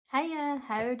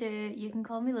howdy, you can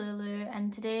call me Lulu,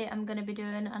 and today I'm going to be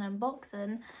doing an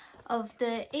unboxing of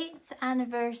the 8th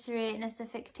anniversary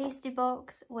Nacific Tasty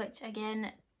box, which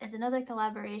again is another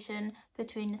collaboration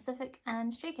between Nacific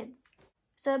and Stray Kids.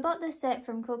 So I bought this set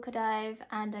from Cokodive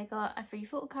and I got a free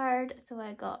photocard, so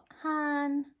I got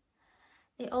Han.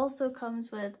 It also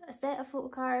comes with a set of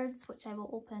photocards, which I will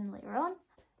open later on.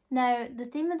 Now, the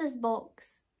theme of this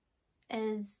box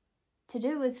is to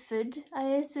do with food, I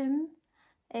assume,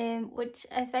 which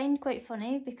I find quite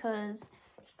funny because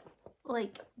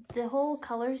like the whole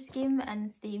colour scheme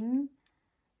and theme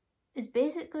is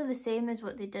basically the same as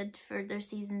what they did for their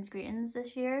season's greetings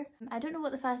this year. I don't know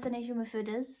what the fascination with food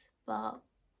is, but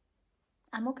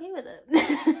I'm okay with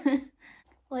it.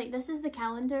 Like, this is the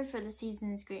calendar for the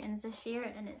season's greetings this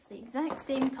year and it's the exact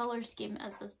same colour scheme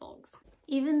as this box.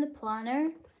 Even the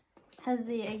planner has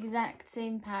the exact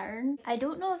same pattern. I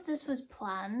don't know if this was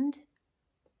planned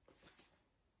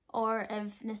or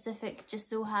if Nacific just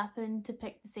so happened to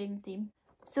pick the same theme.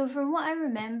 So from what I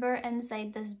remember,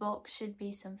 inside this box should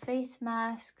be some face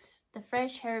masks, the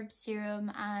fresh herb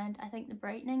serum, and I think the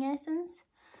brightening essence.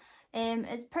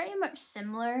 It's pretty much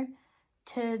similar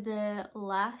to the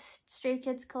last Stray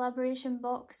Kids collaboration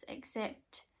box,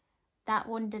 except that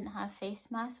one didn't have face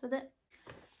masks with it.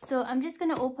 So I'm just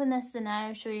going to open this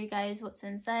now, show you guys what's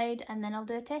inside, and then I'll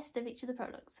do a test of each of the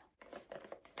products.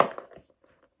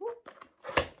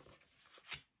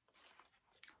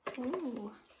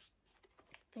 Ooh,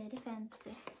 very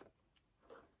fancy.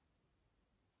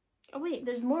 Oh wait,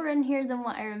 there's more in here than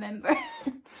what I remember.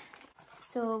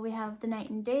 So we have the night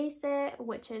and day set,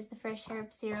 which is the fresh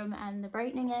herb serum and the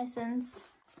brightening essence.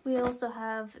 We also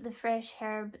have the fresh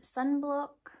herb sunblock,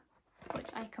 which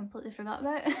I completely forgot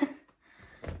about.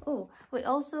 Oh, we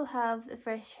also have the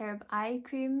fresh herb eye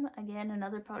cream, again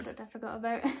another product I forgot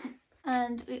about.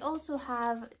 And we also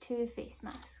have two face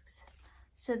masks.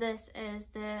 So this is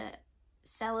the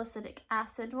salicylic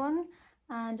acid one,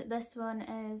 and this one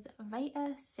is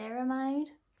vita ceramide,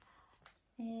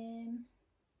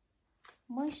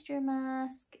 moisture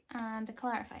mask, and a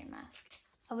clarifying mask.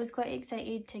 I was quite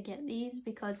excited to get these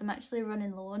because I'm actually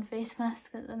running low on face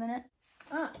masks at the minute.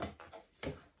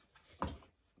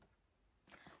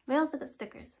 We also got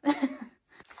stickers.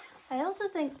 I also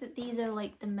think that these are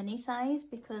like the mini size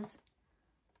because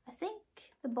I think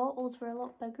the bottles were a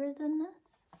lot bigger than this.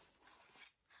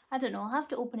 I don't know, I'll have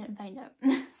to open it and find out.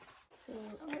 So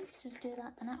let's just do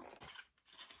that now.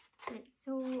 Right,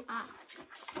 so,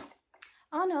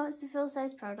 oh no, it's the full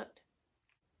size product.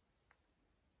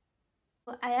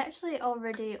 Well, I actually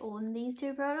already own these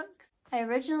two products. I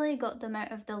originally got them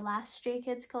out of the last Stray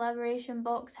Kids collaboration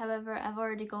box, however I've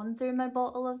already gone through my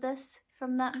bottle of this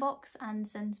from that box and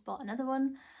since bought another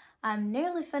one. I'm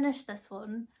nearly finished this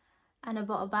one and I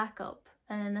bought a backup,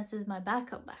 and then this is my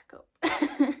backup.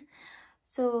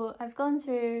 So I've gone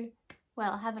through,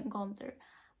 well, I haven't gone through,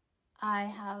 I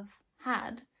have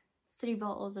had 3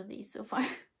 bottles of these so far.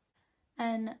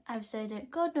 And I've said it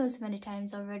God knows how many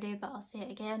times already, but I'll say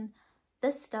it again,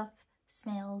 this stuff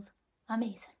smells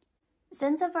amazing.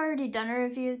 Since I've already done a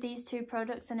review of these two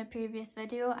products in a previous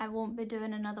video, I won't be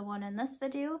doing another one in this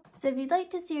video. So if you'd like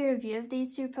to see a review of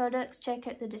these two products, check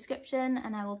out the description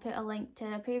and I will put a link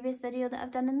to a previous video that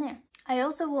I've done in there. I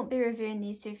also won't be reviewing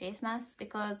these two face masks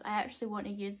because I actually want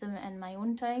to use them in my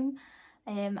own time.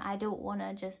 I don't want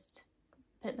to just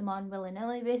put them on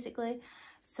willy-nilly basically.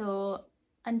 So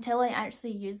until I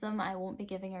actually use them, I won't be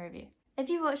giving a review. If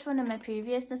you watched one of my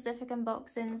previous Nacific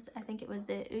unboxings, I think it was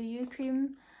the Uyu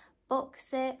cream box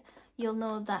set, you'll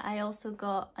know that I also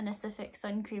got a Nacific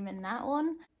sun cream in that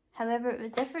one. However, it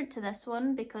was different to this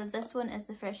one because this one is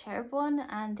the fresh herb one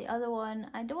and the other one,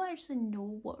 I don't actually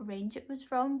know what range it was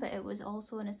from, but it was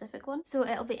also a Nacific one. So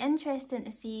it'll be interesting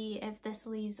to see if this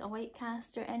leaves a white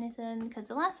cast or anything, because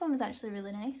the last one was actually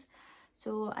really nice.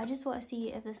 So I just want to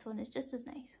see if this one is just as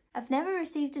nice. I've never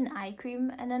received an eye cream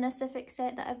in a Nacific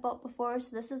set that I've bought before,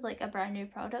 so this is like a brand new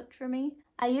product for me.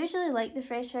 I usually like the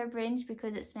fresh herb range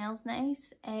because it smells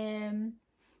nice.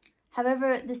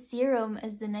 However, the serum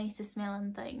is the nicest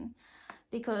smelling thing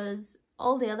because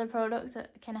all the other products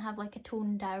kind of have like a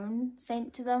toned down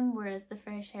scent to them, whereas the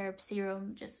fresh herb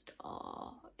serum just,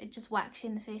 oh, it just whacks you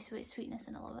in the face with its sweetness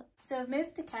and I love it. So I've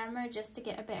moved the camera just to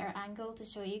get a better angle to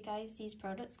show you guys these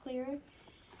products clearer.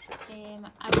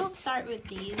 I will start with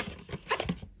these.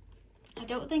 I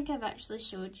don't think I've actually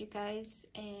showed you guys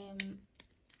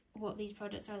what these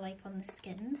products are like on the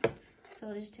skin, so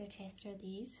I'll just do a tester of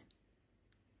these.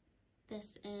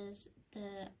 This is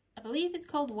the, I believe it's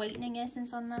called whitening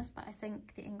essence on this, but I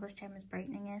think the English term is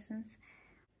brightening essence.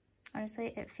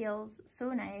 Honestly, it feels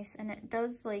so nice and it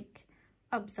does like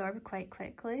absorb quite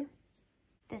quickly.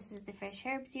 This is the Fresh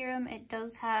Herb Serum. It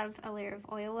does have a layer of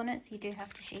oil on it, so you do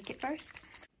have to shake it first.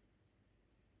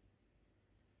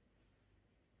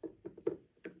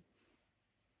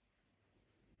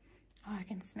 Oh, I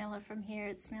can smell it from here.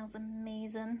 It smells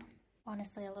amazing.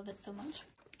 Honestly, I love it so much.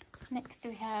 Next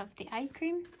we have the eye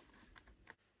cream.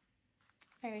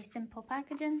 Very simple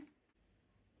packaging.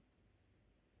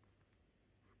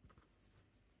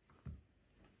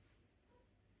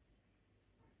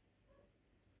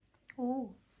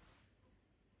 Oh,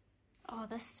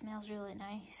 this smells really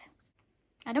nice.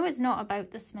 I know it's not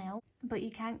about the smell, but you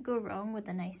can't go wrong with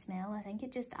a nice smell. I think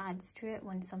it just adds to it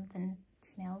when something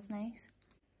smells nice.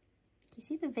 Do you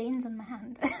see the veins on my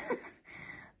hand?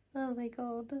 Oh my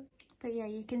god. But yeah,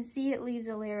 you can see it leaves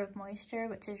a layer of moisture,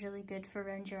 which is really good for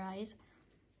around your eyes.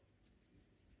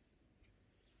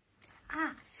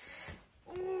 Ah!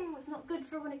 Oh, it's not good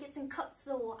for when it gets in cuts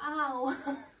though.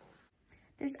 Ow!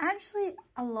 There's actually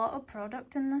a lot of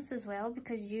product in this as well,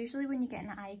 because usually when you get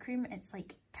an eye cream, it's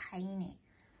like tiny.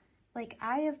 Like,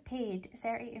 I have paid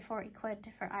 30 to 40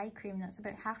 quid for eye cream that's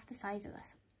about half the size of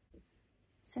this.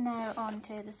 So now on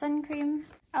to the sun cream.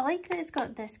 I like that it's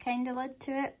got this kind of lid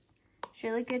to it. It's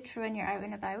really good for when you're out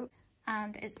and about.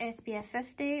 And it's SPF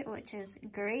 50, which is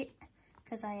great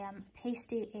because I am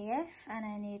pasty AF and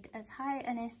I need as high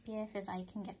an SPF as I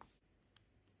can get.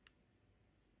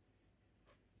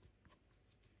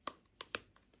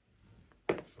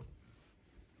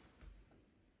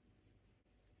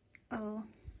 Oh.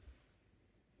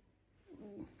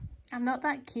 I'm not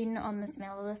that keen on the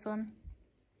smell of this one.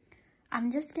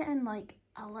 I'm just getting like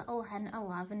a little hint of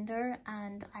lavender,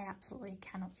 and I absolutely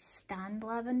cannot stand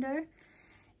lavender.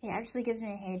 It actually gives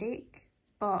me a headache,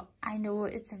 but I know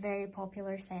it's a very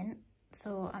popular scent,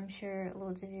 so I'm sure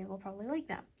loads of you will probably like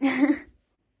that.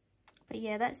 But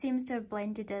yeah, that seems to have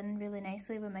blended in really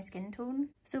nicely with my skin tone.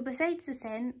 So besides the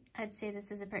scent, I'd say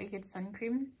this is a pretty good sun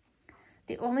cream.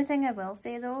 The only thing I will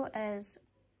say though is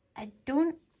I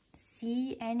don't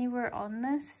see anywhere on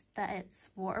this that it's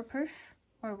waterproof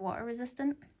or water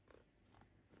resistant.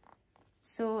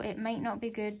 So it might not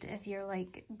be good if you're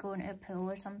like going to a pool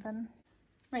or something.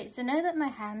 Right, so now that my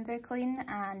hands are clean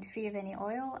and free of any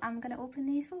oil, I'm going to open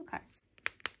these Photocards.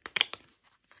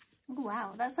 Oh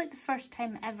wow, that's like the first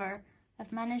time ever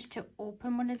I've managed to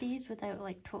open one of these without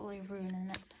like totally ruining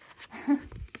it.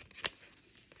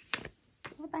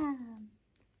 Bam!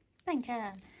 Bang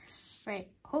chan! Right,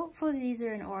 hopefully these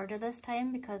are in order this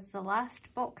time, because the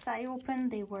last box that I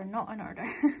opened, they were not in order.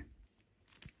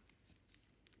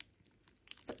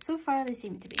 But so far they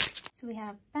seem to be. So we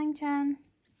have Bang Chan.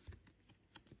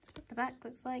 That's what the back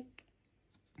looks like.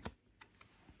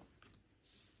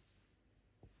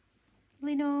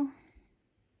 Lino.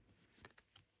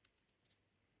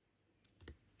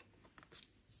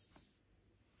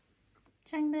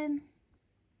 Changbin.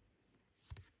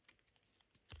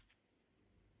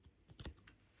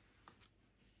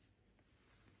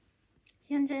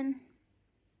 Hyunjin.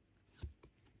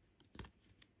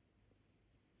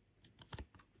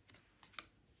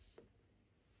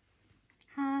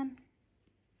 Han.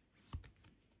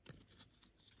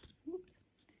 Oops.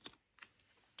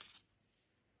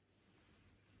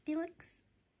 Felix.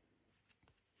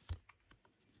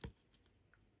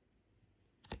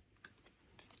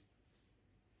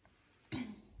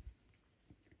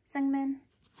 Sungmin.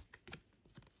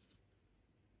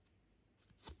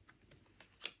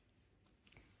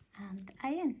 And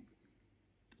Ian.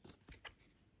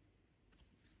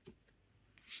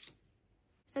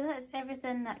 So that's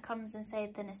everything that comes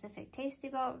inside the Nacific Tasty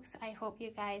Box. I hope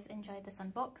you guys enjoyed this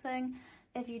unboxing.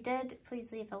 If you did,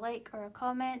 please leave a like or a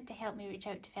comment to help me reach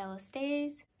out to fellow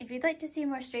stays. If you'd like to see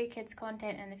more Stray Kids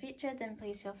content in the future, then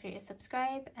please feel free to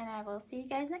subscribe, and I will see you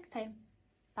guys next time.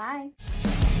 Bye!